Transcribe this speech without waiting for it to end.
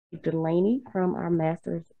Delaney from our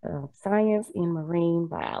Master's of Science in Marine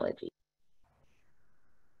Biology.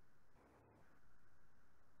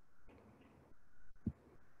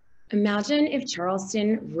 Imagine if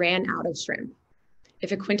Charleston ran out of shrimp.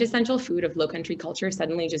 If a quintessential food of low-country culture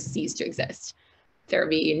suddenly just ceased to exist. There would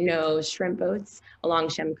be no shrimp boats along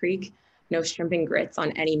Shem Creek, no shrimp and grits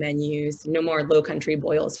on any menus, no more low-country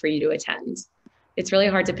boils for you to attend. It's really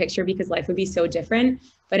hard to picture because life would be so different,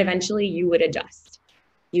 but eventually you would adjust.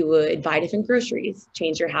 You would buy different groceries,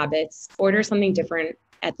 change your habits, order something different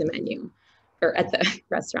at the menu or at the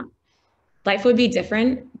restaurant. Life would be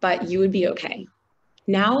different, but you would be okay.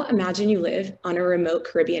 Now imagine you live on a remote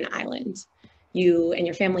Caribbean island. You and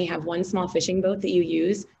your family have one small fishing boat that you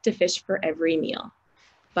use to fish for every meal.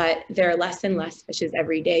 But there are less and less fishes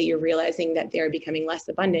every day. You're realizing that they're becoming less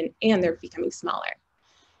abundant and they're becoming smaller.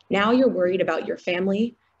 Now you're worried about your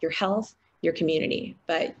family, your health, your community,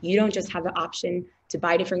 but you don't just have the option to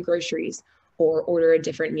buy different groceries or order a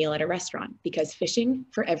different meal at a restaurant because fishing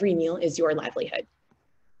for every meal is your livelihood.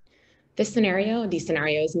 These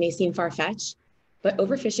scenarios may seem far-fetched, but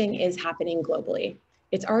overfishing is happening globally.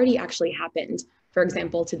 It's already actually happened, for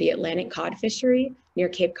example, to the Atlantic cod fishery near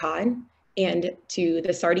Cape Cod and to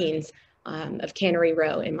the sardines of Cannery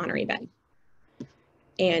Row in Monterey Bay.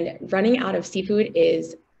 And running out of seafood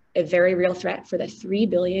is a very real threat for the 3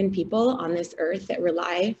 billion people on this earth that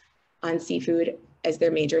rely on seafood as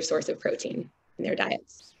their major source of protein in their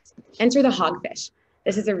diets. Enter the hogfish.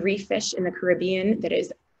 This is a reef fish in the Caribbean that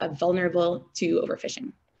is vulnerable to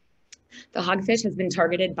overfishing. The hogfish has been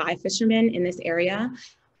targeted by fishermen in this area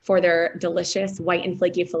for their delicious white and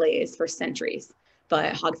flaky fillets for centuries,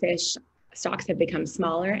 but hogfish stocks have become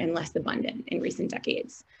smaller and less abundant in recent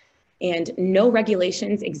decades. And no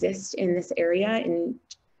regulations exist in this area in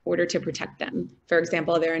order to protect them. For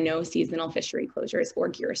example, there are no seasonal fishery closures or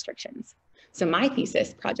gear restrictions. So my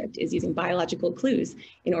thesis project is using biological clues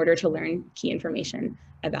in order to learn key information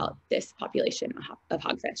about this population of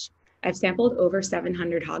hogfish. I've sampled over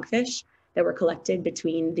 700 hogfish that were collected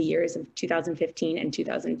between the years of 2015 and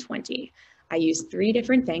 2020. I use 3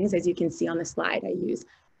 different things, as you can see on the slide. I use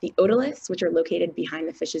the otoliths, which are located behind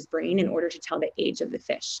the fish's brain in order to tell the age of the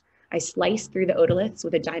fish. I slice through the otoliths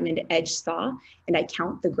with a diamond edge saw, and I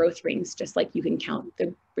count the growth rings, just like you can count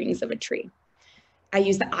the rings of a tree. I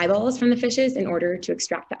use the eyeballs from the fishes in order to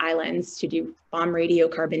extract the eye lens to do bomb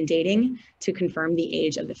radiocarbon dating to confirm the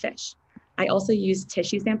age of the fish. I also use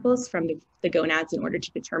tissue samples from the gonads in order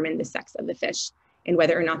to determine the sex of the fish and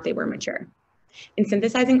whether or not they were mature. In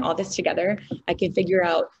synthesizing all this together, I can figure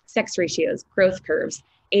out sex ratios, growth curves,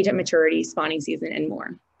 age at maturity, spawning season, and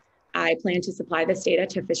more. I plan to supply this data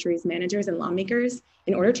to fisheries managers and lawmakers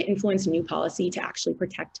in order to influence new policy to actually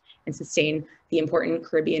protect and sustain the important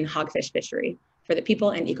Caribbean hogfish fishery for the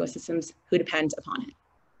people and ecosystems who depend upon it.